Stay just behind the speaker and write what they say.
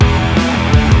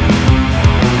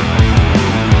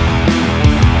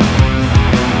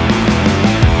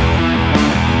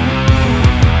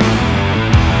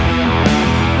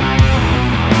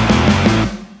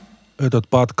Этот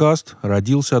подкаст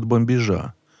родился от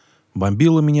бомбежа.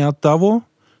 Бомбило меня от того,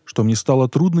 что мне стало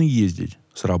трудно ездить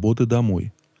с работы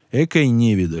домой. Экая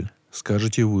невидаль,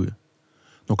 скажете вы.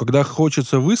 Но когда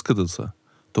хочется высказаться,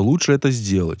 то лучше это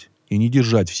сделать и не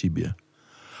держать в себе.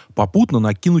 Попутно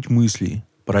накинуть мыслей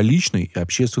про личный и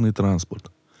общественный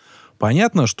транспорт.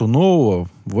 Понятно, что нового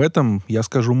в этом я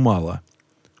скажу мало,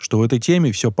 что в этой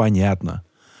теме все понятно.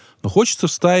 Но хочется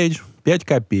вставить 5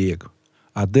 копеек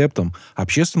адептам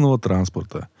общественного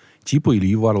транспорта типа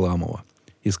Ильи Варламова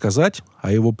и сказать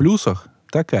о его плюсах,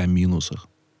 так и о минусах.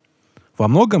 Во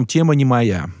многом тема не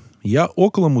моя. Я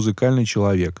околомузыкальный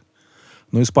человек.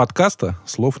 Но из подкаста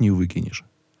слов не выкинешь.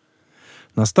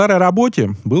 На старой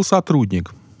работе был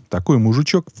сотрудник, такой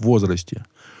мужичок в возрасте.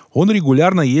 Он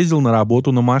регулярно ездил на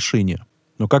работу на машине.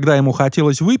 Но когда ему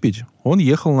хотелось выпить, он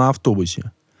ехал на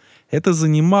автобусе. Это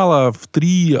занимало в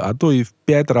 3, а то и в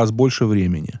 5 раз больше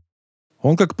времени.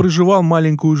 Он как проживал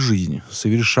маленькую жизнь,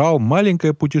 совершал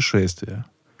маленькое путешествие.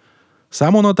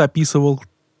 Сам он это описывал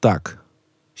так.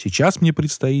 Сейчас мне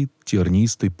предстоит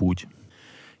тернистый путь.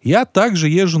 Я также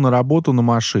езжу на работу на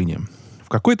машине. В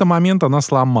какой-то момент она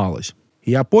сломалась.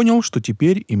 И я понял, что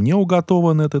теперь и мне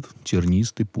уготован этот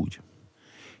тернистый путь.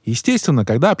 Естественно,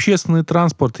 когда общественный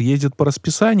транспорт ездит по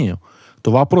расписанию,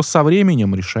 то вопрос со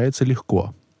временем решается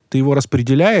легко. Ты его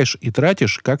распределяешь и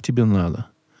тратишь, как тебе надо.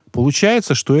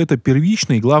 Получается, что это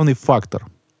первичный и главный фактор.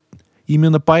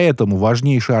 Именно поэтому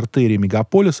важнейшей артерией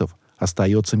мегаполисов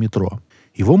остается метро.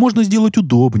 Его можно сделать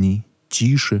удобней,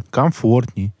 тише,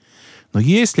 комфортней. Но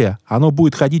если оно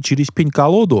будет ходить через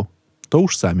пень-колоду, то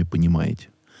уж сами понимаете.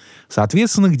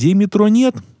 Соответственно, где метро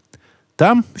нет,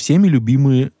 там всеми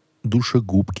любимые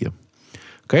душегубки.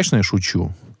 Конечно, я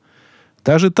шучу.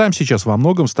 Даже там сейчас во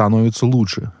многом становится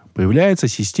лучше. Появляются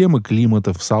системы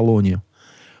климата в салоне.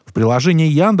 В приложении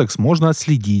Яндекс можно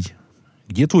отследить,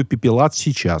 где твой пепелац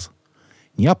сейчас,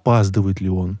 не опаздывает ли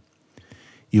он.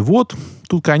 И вот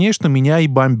тут, конечно, меня и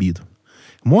бомбит.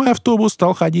 Мой автобус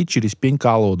стал ходить через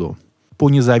пень-колоду по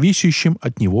независящим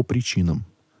от него причинам.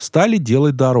 Стали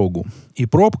делать дорогу. И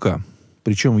пробка,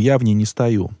 причем я в ней не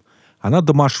стою, она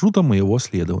до маршрута моего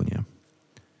следования.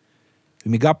 В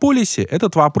мегаполисе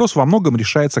этот вопрос во многом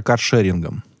решается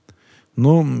каршерингом.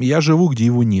 Но я живу, где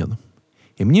его нет.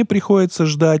 И мне приходится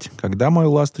ждать, когда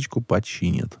мою ласточку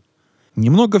починят.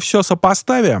 Немного все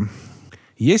сопоставя,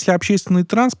 если общественный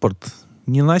транспорт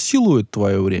не насилует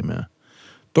твое время,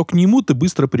 то к нему ты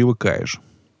быстро привыкаешь.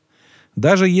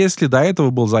 Даже если до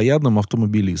этого был заядлым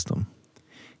автомобилистом.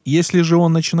 Если же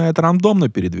он начинает рандомно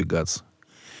передвигаться,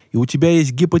 и у тебя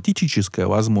есть гипотетическая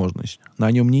возможность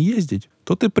на нем не ездить,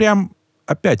 то ты прям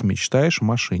опять мечтаешь о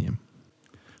машине.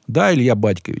 Да, Илья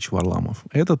Батькович Варламов,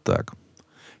 это так.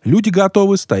 Люди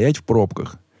готовы стоять в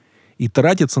пробках и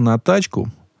тратиться на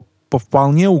тачку по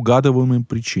вполне угадываемым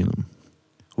причинам.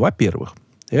 Во-первых,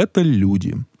 это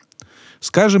люди.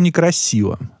 Скажем,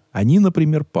 некрасиво. Они,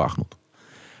 например, пахнут.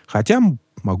 Хотя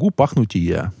могу пахнуть и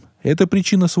я. Эта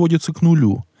причина сводится к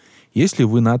нулю, если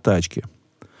вы на тачке.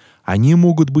 Они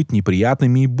могут быть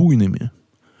неприятными и буйными.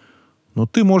 Но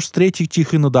ты можешь встретить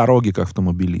их и на дороге, как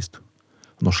автомобилист.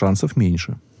 Но шансов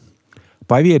меньше.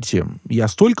 Поверьте, я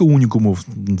столько уникумов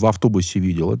в автобусе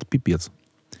видел, это пипец.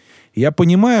 Я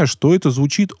понимаю, что это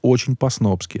звучит очень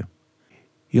по-снобски.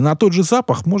 И на тот же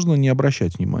запах можно не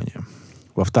обращать внимания.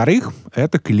 Во-вторых,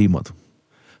 это климат.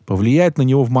 Повлиять на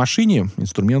него в машине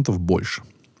инструментов больше.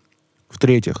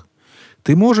 В-третьих,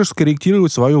 ты можешь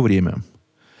скорректировать свое время.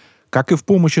 Как и в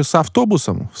помощи с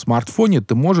автобусом, в смартфоне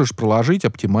ты можешь проложить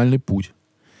оптимальный путь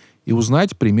и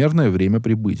узнать примерное время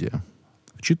прибытия.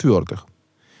 В-четвертых,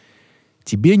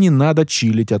 тебе не надо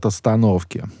чилить от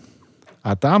остановки.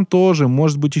 А там тоже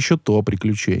может быть еще то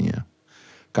приключение,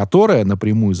 которое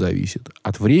напрямую зависит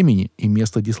от времени и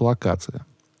места дислокации.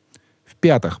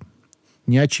 В-пятых,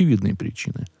 неочевидные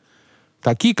причины.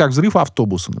 Такие, как взрыв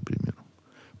автобуса, например.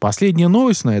 Последняя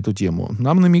новость на эту тему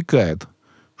нам намекает,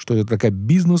 что это такая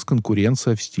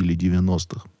бизнес-конкуренция в стиле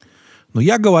 90-х. Но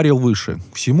я говорил выше,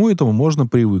 к всему этому можно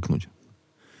привыкнуть,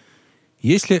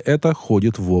 если это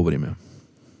ходит вовремя.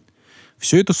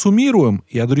 Все это суммируем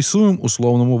и адресуем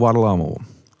условному Варламову.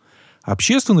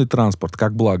 Общественный транспорт,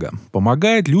 как благо,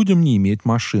 помогает людям не иметь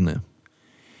машины.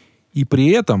 И при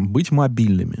этом быть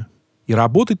мобильными. И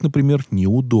работать, например, не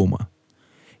у дома.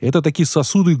 Это такие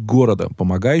сосуды города,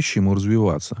 помогающие ему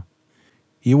развиваться.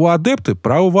 Его адепты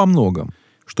правы во многом,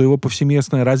 что его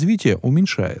повсеместное развитие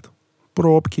уменьшает.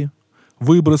 Пробки,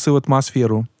 выбросы в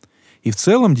атмосферу. И в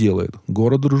целом делает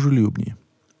город дружелюбнее.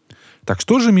 Так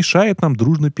что же мешает нам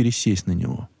дружно пересесть на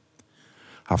него?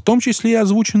 А в том числе и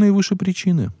озвученные выше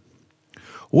причины.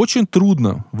 Очень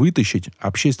трудно вытащить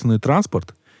общественный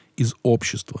транспорт из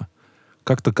общества.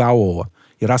 как такового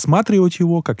и рассматривать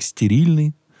его как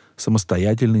стерильный,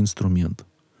 самостоятельный инструмент.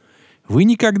 Вы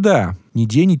никогда не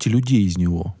денете людей из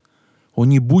него. Он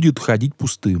не будет ходить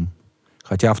пустым.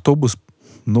 Хотя автобус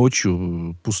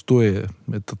ночью пустое,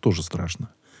 это тоже страшно.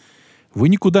 Вы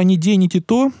никуда не денете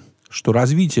то, что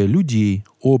развитие людей,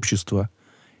 общества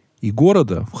и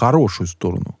города в хорошую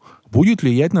сторону будет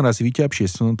влиять на развитие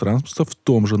общественного транспорта в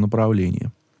том же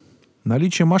направлении.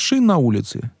 Наличие машин на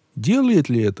улице делает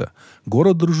ли это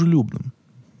город дружелюбным?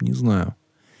 Не знаю.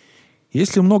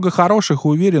 Если много хороших и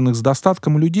уверенных с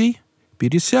достатком людей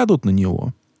пересядут на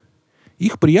него,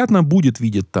 их приятно будет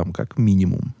видеть там, как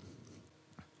минимум.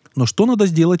 Но что надо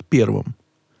сделать первым?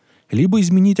 Либо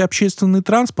изменить общественный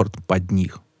транспорт под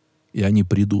них, и они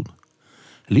придут,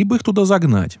 либо их туда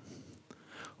загнать.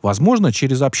 Возможно,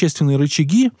 через общественные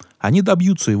рычаги они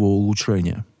добьются его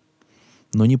улучшения.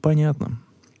 Но непонятно.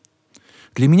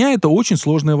 Для меня это очень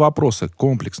сложные вопросы,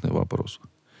 комплексные вопросы,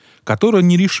 которые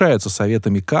не решаются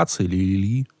советами Каца или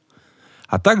Ильи,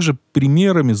 а также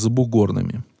примерами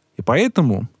забугорными. И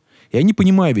поэтому я не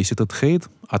понимаю весь этот хейт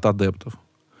от адептов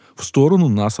в сторону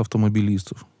нас,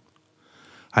 автомобилистов.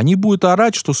 Они будут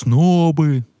орать, что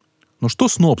снобы. Но что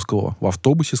снобского в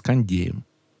автобусе с кондеем?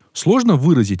 Сложно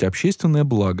выразить общественное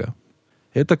благо.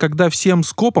 Это когда всем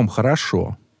скопом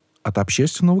хорошо, от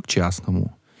общественного к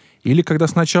частному. Или когда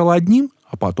сначала одним,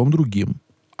 а потом другим,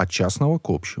 от частного к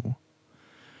общему.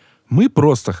 Мы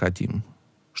просто хотим,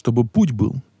 чтобы путь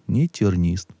был не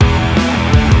тернист.